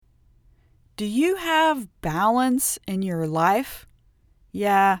Do you have balance in your life?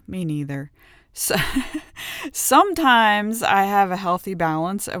 Yeah, me neither. So, sometimes I have a healthy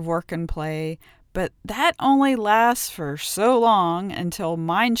balance of work and play, but that only lasts for so long until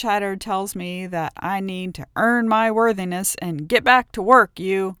mind chatter tells me that I need to earn my worthiness and get back to work,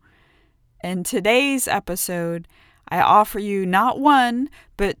 you. In today's episode, I offer you not one,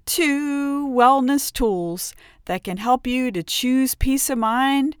 but two wellness tools that can help you to choose peace of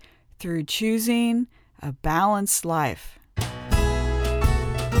mind through choosing a balanced life.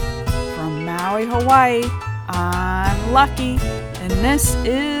 From Maui, Hawaii, I'm Lucky, and this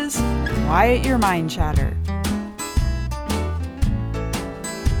is Quiet Your Mind Chatter.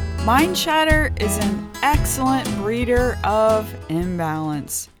 Mind chatter is an excellent breeder of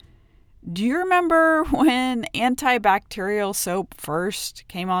imbalance. Do you remember when antibacterial soap first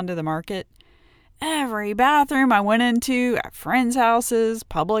came onto the market? Every bathroom I went into, at friends' houses,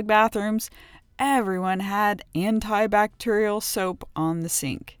 public bathrooms, everyone had antibacterial soap on the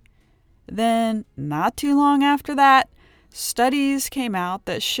sink. Then, not too long after that, studies came out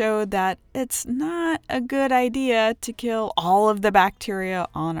that showed that it's not a good idea to kill all of the bacteria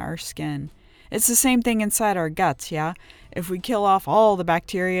on our skin. It's the same thing inside our guts, yeah? If we kill off all the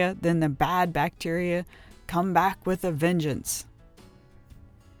bacteria, then the bad bacteria come back with a vengeance.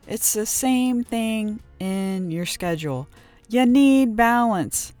 It's the same thing in your schedule. You need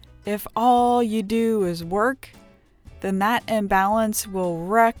balance. If all you do is work, then that imbalance will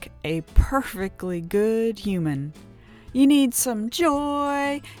wreck a perfectly good human. You need some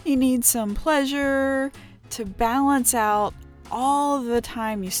joy, you need some pleasure to balance out all the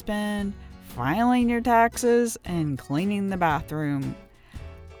time you spend filing your taxes and cleaning the bathroom.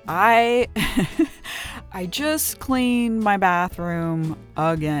 I just cleaned my bathroom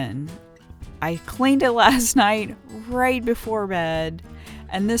again. I cleaned it last night right before bed,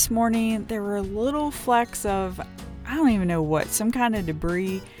 and this morning there were little flecks of, I don't even know what, some kind of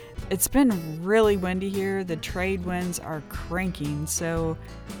debris. It's been really windy here. The trade winds are cranking, so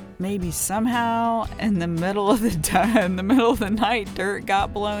maybe somehow in the middle of the night dirt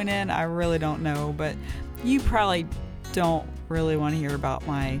got blown in. I really don't know, but you probably don't really want to hear about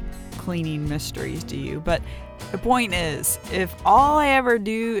my cleaning mysteries, do you? But the point is, if all I ever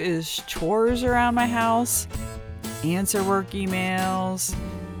do is chores around my house, answer work emails,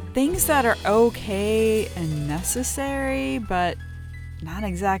 things that are okay and necessary, but not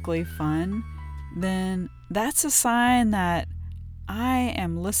exactly fun, then that's a sign that I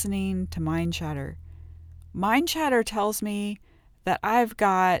am listening to mind chatter. Mind chatter tells me that I've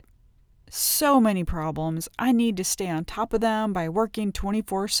got so many problems. I need to stay on top of them by working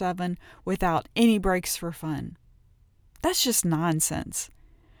 24/7 without any breaks for fun. That's just nonsense.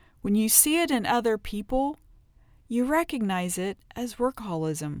 When you see it in other people, you recognize it as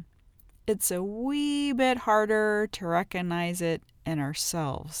workaholism. It's a wee bit harder to recognize it in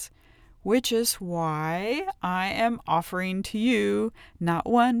ourselves, which is why I am offering to you not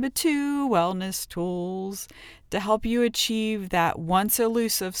one but two wellness tools to help you achieve that once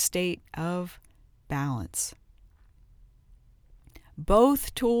elusive state of balance.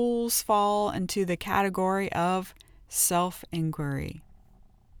 Both tools fall into the category of self-inquiry.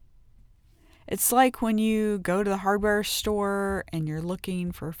 It's like when you go to the hardware store and you're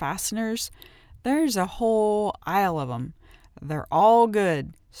looking for fasteners, there's a whole aisle of them. They're all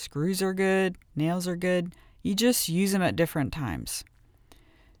good. Screws are good, nails are good. You just use them at different times.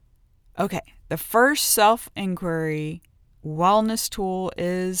 Okay, the first self-inquiry wellness tool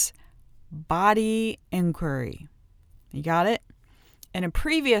is body inquiry. You got it? In a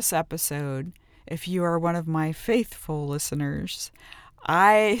previous episode, if you are one of my faithful listeners,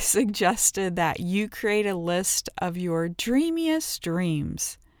 I suggested that you create a list of your dreamiest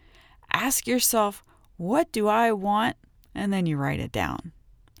dreams. Ask yourself, what do I want? And then you write it down.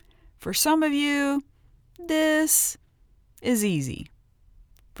 For some of you, this is easy.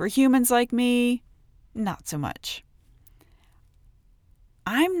 For humans like me, not so much.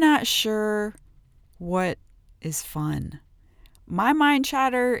 I'm not sure what is fun. My mind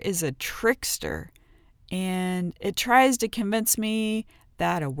chatter is a trickster, and it tries to convince me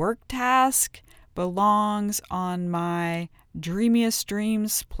that a work task belongs on my dreamiest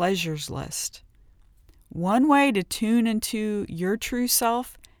dreams pleasures list. One way to tune into your true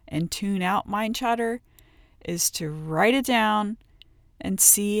self and tune out mind chatter is to write it down and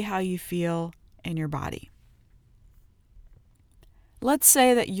see how you feel in your body. Let's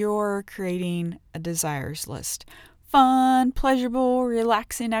say that you're creating a desires list. Fun, pleasurable,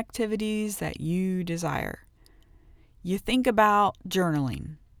 relaxing activities that you desire. You think about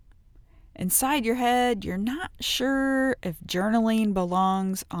journaling. Inside your head, you're not sure if journaling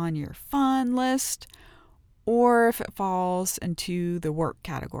belongs on your fun list or if it falls into the work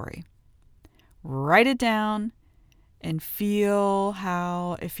category. Write it down and feel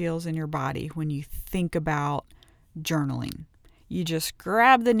how it feels in your body when you think about journaling. You just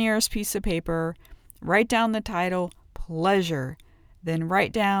grab the nearest piece of paper, write down the title, pleasure, then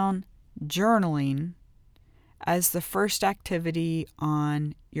write down journaling as the first activity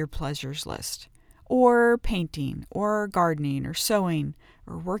on your pleasures list. Or painting, or gardening, or sewing,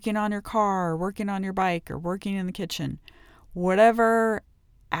 or working on your car, or working on your bike, or working in the kitchen. Whatever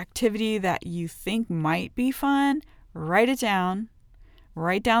activity that you think might be fun, write it down.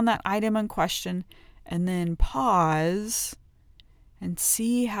 Write down that item in question, and then pause and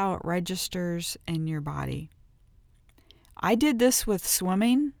see how it registers in your body. I did this with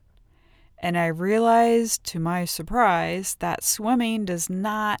swimming, and I realized to my surprise that swimming does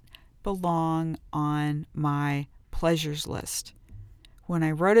not belong on my pleasures list. When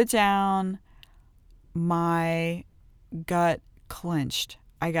I wrote it down, my gut clenched.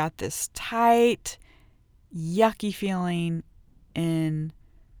 I got this tight, yucky feeling in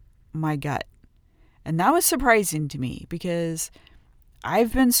my gut. And that was surprising to me because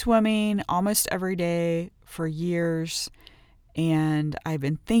I've been swimming almost every day for years, and I've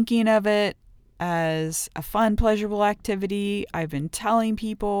been thinking of it as a fun, pleasurable activity. I've been telling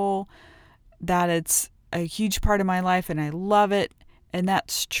people that it's a huge part of my life and I love it. And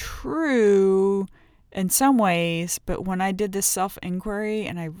that's true in some ways. But when I did this self-inquiry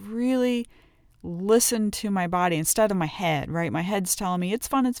and I really listened to my body instead of my head, right? My head's telling me it's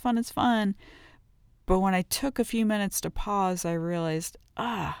fun, it's fun, it's fun. But when I took a few minutes to pause, I realized,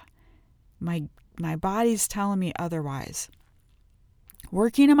 my body's telling me otherwise.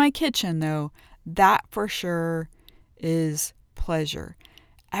 Working in my kitchen, though, that for sure is pleasure.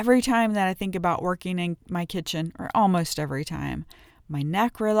 Every time that I think about working in my kitchen, or almost every time, my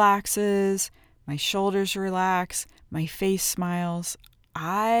neck relaxes, my shoulders relax, my face smiles.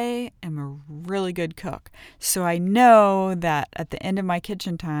 I am a really good cook. So I know that at the end of my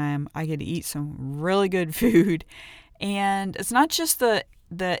kitchen time, I get to eat some really good food. And it's not just the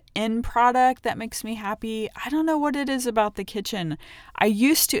end product that makes me happy. I don't know what it is about the kitchen. It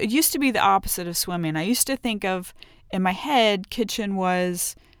used to be the opposite of swimming. I used to think of, in my head, kitchen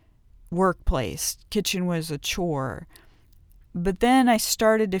was workplace. Kitchen was a chore. But then I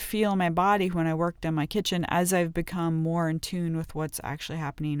started to feel my body when I worked in my kitchen. As I've become more in tune with what's actually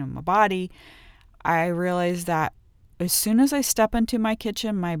happening in my body, I realized that as soon as I step into my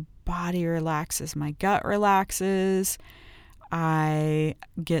kitchen, my body relaxes, my gut relaxes. I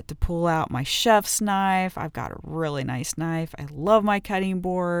get to pull out my chef's knife. I've got a really nice knife. I love my cutting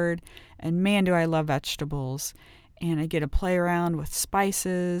board. And man, do I love vegetables. And I get to play around with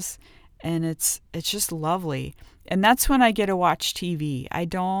spices. And it's just lovely. And that's when I get to watch TV. I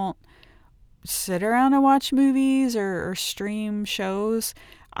don't sit around and watch movies or stream shows.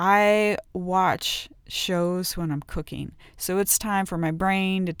 I watch shows when I'm cooking. So it's time for my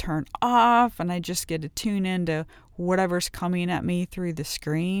brain to turn off and I just get to tune into whatever's coming at me through the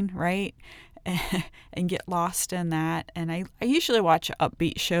screen, right? And get lost in that. And I usually watch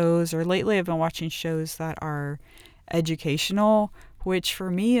upbeat shows, or lately I've been watching shows that are educational, which for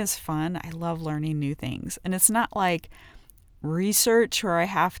me is fun. I love learning new things. And it's not like research where I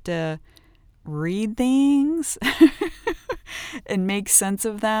have to read things and make sense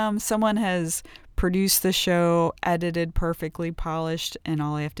of them. Someone has produced the show, edited, perfectly polished, and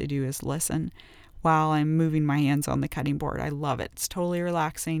all I have to do is listen while I'm moving my hands on the cutting board. I love it. It's totally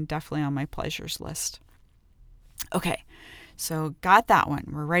relaxing, definitely on my pleasures list. Okay, so got that one.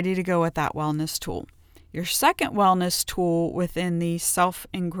 We're ready to go with that wellness tool. Your second wellness tool within the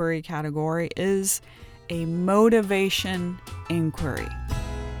self-inquiry category is a motivation inquiry.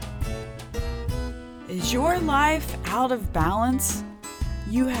 Is your life out of balance?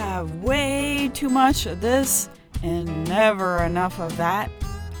 You have way too much of this and never enough of that.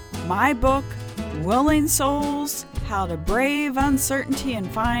 My book, Willing Souls: How to Brave Uncertainty and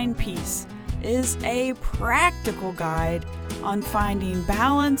Find Peace, is a practical guide on finding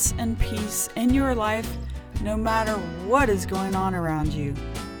balance and peace in your life no matter what is going on around you.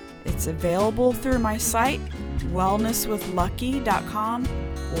 It's available through my site, wellnesswithlucky.com,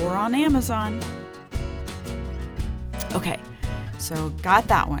 or on Amazon. Okay, so got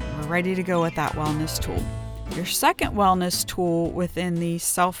that one. We're ready to go with that wellness tool. Your second wellness tool within the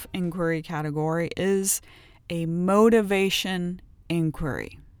self-inquiry category is a motivation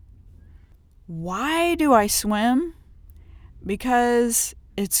inquiry. Why do I swim? Because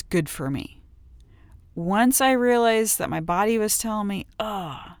it's good for me. Once I realized that my body was telling me,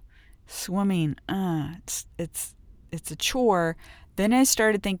 swimming, it's a chore. Then I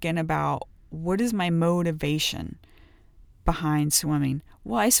started thinking about, what is my motivation behind swimming?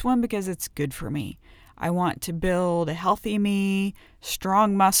 Well, I swim because it's good for me. I want to build a healthy me,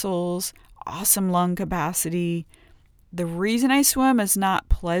 strong muscles, awesome lung capacity. The reason I swim is not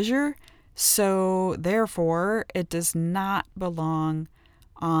pleasure, so therefore it does not belong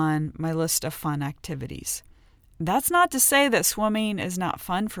on my list of fun activities. That's not to say that swimming is not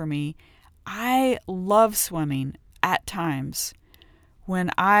fun for me. I love swimming at times.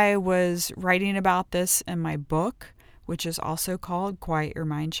 When I was writing about this in my book, which is also called Quiet Your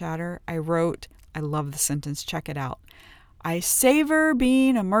Mind Chatter, I wrote, I love the sentence, check it out. I savor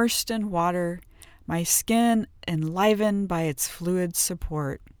being immersed in water, my skin enlivened by its fluid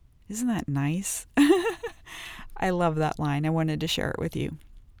support. Isn't that nice? I love that line. I wanted to share it with you.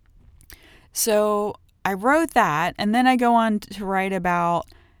 So I wrote that, and then I go on to write about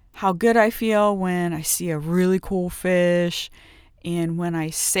how good I feel when I see a really cool fish, and when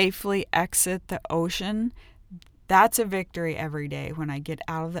I safely exit the ocean. That's a victory every day, when I get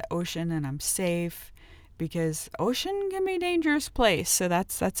out of the ocean and I'm safe, because ocean can be a dangerous place. So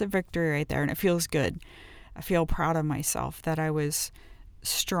that's a victory right there, and it feels good. I feel proud of myself that I was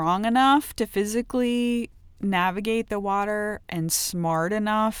strong enough to physically navigate the water and smart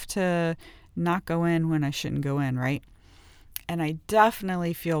enough to not go in when I shouldn't go in, right? And I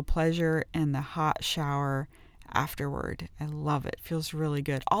definitely feel pleasure in the hot shower afterward. I love it. It feels really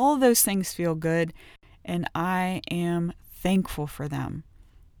good. All of those things feel good, and I am thankful for them.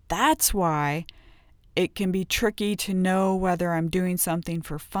 That's why it can be tricky to know whether I'm doing something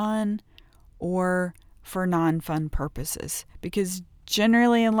for fun or for non-fun purposes, because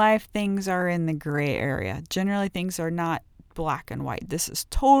generally in life, things are in the gray area. Generally, things are not black and white. This is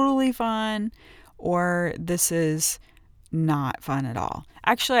totally fun, or this is not fun at all.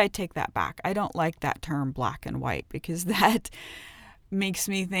 Actually, I take that back. I don't like that term black and white, because that makes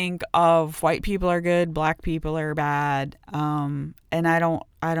me think of white people are good, black people are bad, and I don't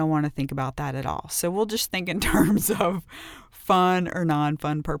want to think about that at all. So we'll just think in terms of fun or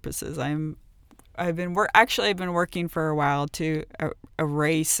non-fun purposes. I've been working for a while to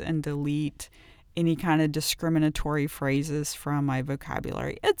erase and delete any kind of discriminatory phrases from my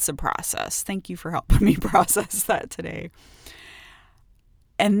vocabulary. It's a process. Thank you for helping me process that today.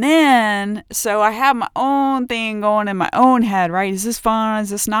 And then, so I have my own thing going in my own head, right? Is this fun?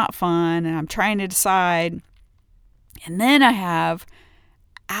 Is this not fun? And I'm trying to decide. And then I have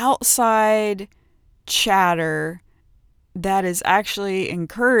outside chatter that is actually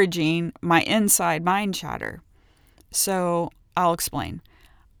encouraging my inside mind chatter. So I'll explain.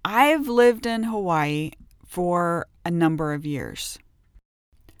 I've lived in Hawaii for a number of years.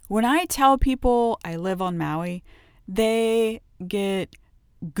 When I tell people I live on Maui, they get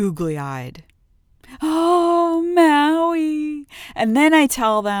googly-eyed. Oh, Maui! And then I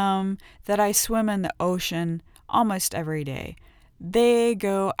tell them that I swim in the ocean almost every day. They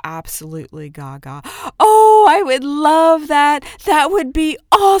go absolutely gaga. Oh, I would love that. That would be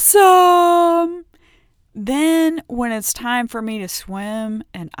awesome. Then when it's time for me to swim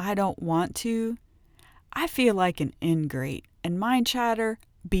and I don't want to, I feel like an ingrate, and mind chatter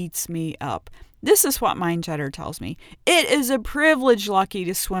beats me up. This is what mind chatter tells me. It is a privilege, Lucky,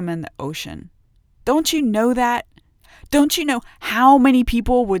 to swim in the ocean. Don't you know that? Don't you know how many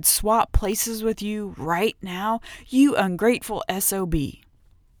people would swap places with you right now? You ungrateful SOB.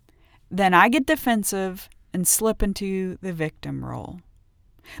 Then I get defensive and slip into the victim role.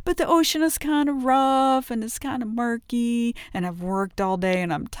 But the ocean is kind of rough and it's kind of murky, and I've worked all day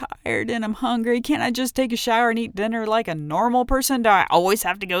and I'm tired and I'm hungry. Can't I just take a shower and eat dinner like a normal person? Do I always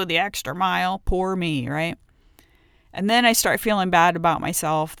have to go the extra mile? Poor me, right? And then I start feeling bad about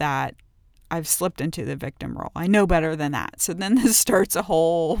myself that I've slipped into the victim role. I know better than that. So then this starts a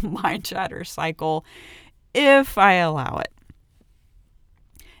whole mind chatter cycle if I allow it.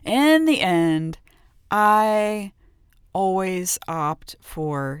 In the end, I always opt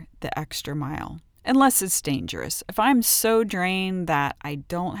for the extra mile, unless it's dangerous. If I'm so drained that I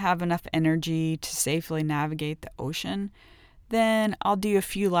don't have enough energy to safely navigate the ocean, then I'll do a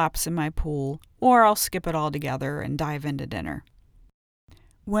few laps in my pool, or I'll skip it altogether and dive into dinner.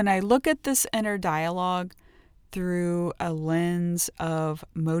 When I look at this inner dialogue through a lens of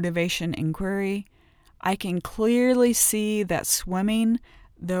motivation inquiry, I can clearly see that swimming,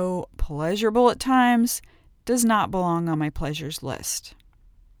 though pleasurable at times, does not belong on my pleasures list.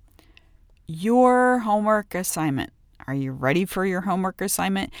 Your homework assignment. Are you ready for your homework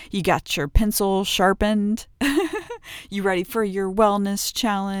assignment? You got your pencil sharpened? You ready for your wellness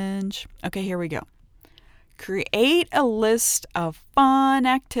challenge? Okay, here we go. Create a list of fun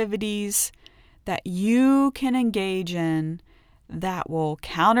activities that you can engage in that will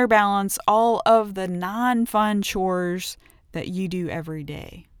counterbalance all of the non-fun chores that you do every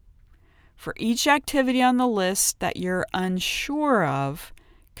day. For each activity on the list that you're unsure of,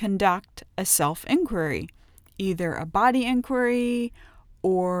 conduct a self-inquiry, either a body inquiry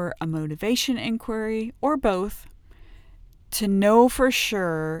or a motivation inquiry, or both, to know for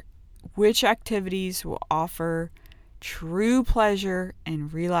sure which activities will offer true pleasure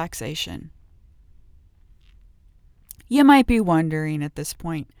and relaxation. You might be wondering at this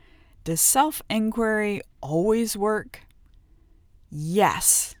point, does self-inquiry always work?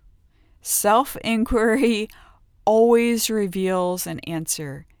 Yes. Self-inquiry always reveals an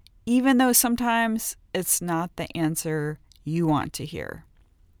answer, even though sometimes it's not the answer you want to hear.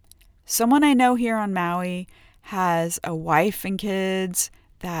 Someone I know here on Maui has a wife and kids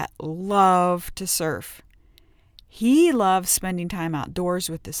that love to surf. He loves spending time outdoors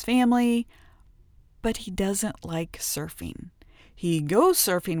with his family, but he doesn't like surfing. He goes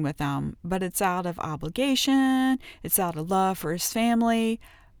surfing with them, but it's out of obligation, it's out of love for his family,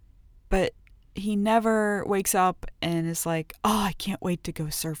 but he never wakes up and is like, oh, I can't wait to go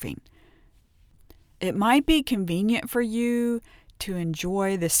surfing. It might be convenient for you to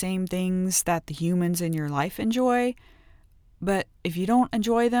enjoy the same things that the humans in your life enjoy, but if you don't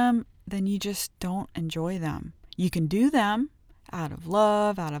enjoy them, then you just don't enjoy them. You can do them out of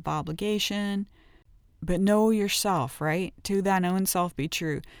love, out of obligation, but know yourself, right? To thine own self be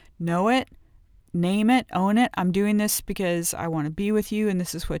true. Know it, name it, own it. I'm doing this because I want to be with you and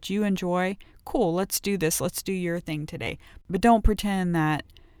this is what you enjoy. Cool, let's do this. Let's do your thing today. But don't pretend that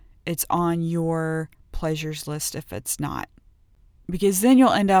it's on your pleasures list if it's not. Because then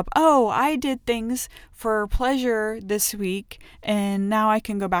you'll end up, oh, I did things for pleasure this week and now I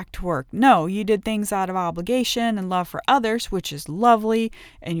can go back to work. No, you did things out of obligation and love for others, which is lovely,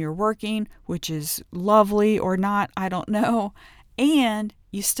 and you're working, which is lovely or not, I don't know. And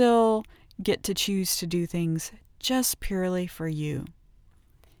you still get to choose to do things just purely for you.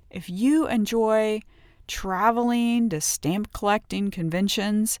 If you enjoy traveling to stamp collecting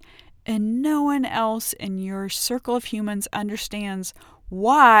conventions and no one else in your circle of humans understands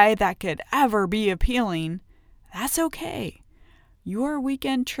why that could ever be appealing, that's okay. Your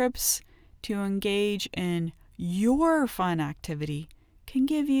weekend trips to engage in your fun activity can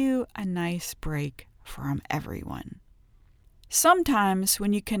give you a nice break from everyone. Sometimes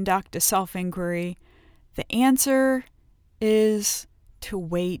when you conduct a self-inquiry, the answer is to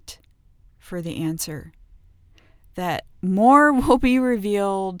wait for the answer. That more will be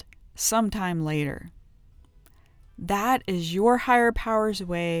revealed sometime later. That is your higher power's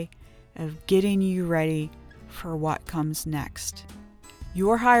way of getting you ready for what comes next.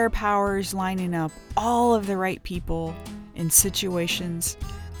 Your higher power is lining up all of the right people and situations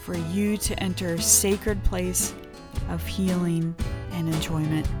for you to enter a sacred place of healing and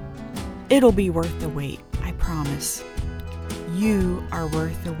enjoyment. It'll be worth the wait, I promise. You are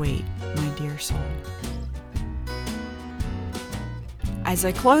worth the wait, my dear soul. As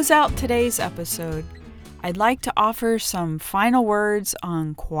I close out today's episode, I'd like to offer some final words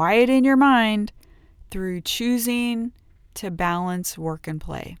on quieting your mind through choosing to balance work and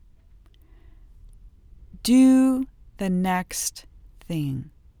play. Do the next thing.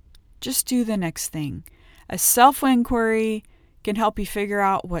 Just do the next thing. A self-inquiry can help you figure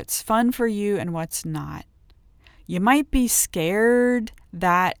out what's fun for you and what's not. You might be scared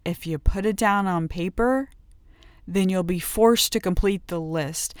that if you put it down on paper, then you'll be forced to complete the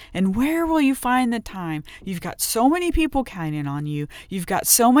list. And where will you find the time? You've got so many people counting on you. You've got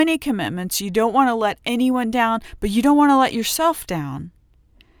so many commitments. You don't want to let anyone down, but you don't want to let yourself down.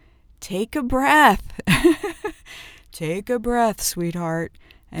 Take a breath. Take a breath, sweetheart.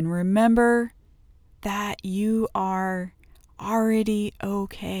 And remember that you are already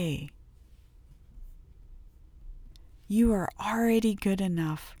okay. You are already good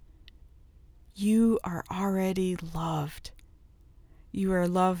enough. You are already loved. You are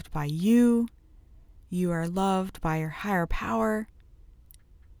loved by you. You are loved by your higher power.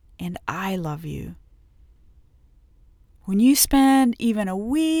 And I love you. When you spend even a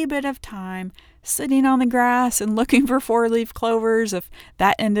wee bit of time sitting on the grass and looking for 4-leaf clovers, if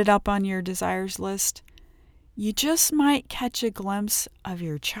that ended up on your desires list, you just might catch a glimpse of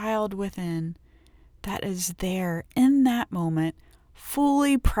your child within that is there in that moment,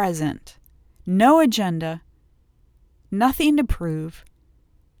 fully present. No agenda, nothing to prove,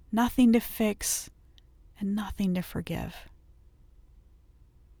 nothing to fix, and nothing to forgive.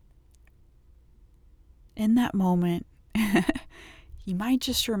 In that moment, you might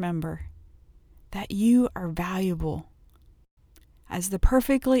just remember that you are valuable as the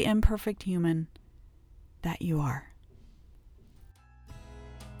perfectly imperfect human that you are.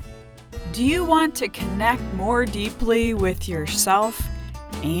 Do you want to connect more deeply with yourself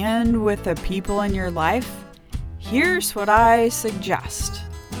and with the people in your life? Here's what I suggest.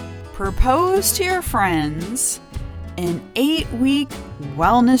 Propose to your friends an 8-week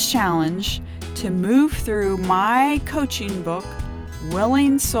wellness challenge to move through my coaching book,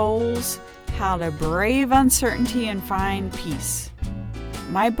 Willing Souls: How to Brave Uncertainty and Find Peace.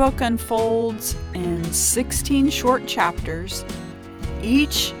 My book unfolds in 16 short chapters.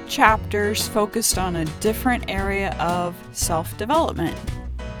 Each chapter's focused on a different area of self-development.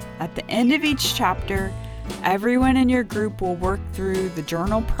 At the end of each chapter, everyone in your group will work through the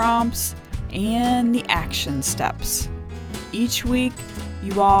journal prompts and the action steps. Each week,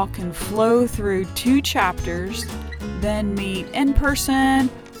 you all can flow through 2 chapters, then meet in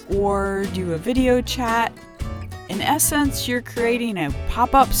person or do a video chat. In essence, you're creating a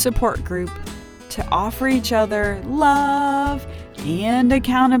pop-up support group to offer each other love and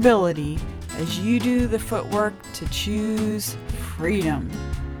accountability as you do the footwork to choose freedom.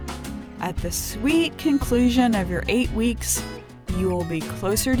 At the sweet conclusion of your 8 weeks, you will be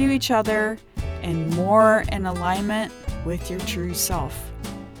closer to each other and more in alignment with your true self.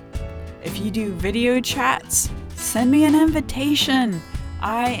 If you do video chats, send me an invitation.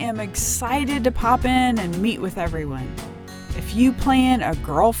 I am excited to pop in and meet with everyone. If you plan a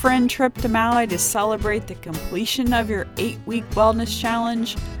girlfriend trip to Maui to celebrate the completion of your 8-week wellness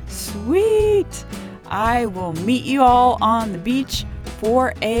challenge, sweet! I will meet you all on the beach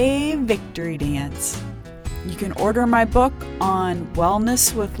for a victory dance. You can order my book on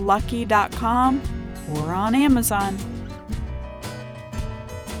wellnesswithlucky.com or on Amazon.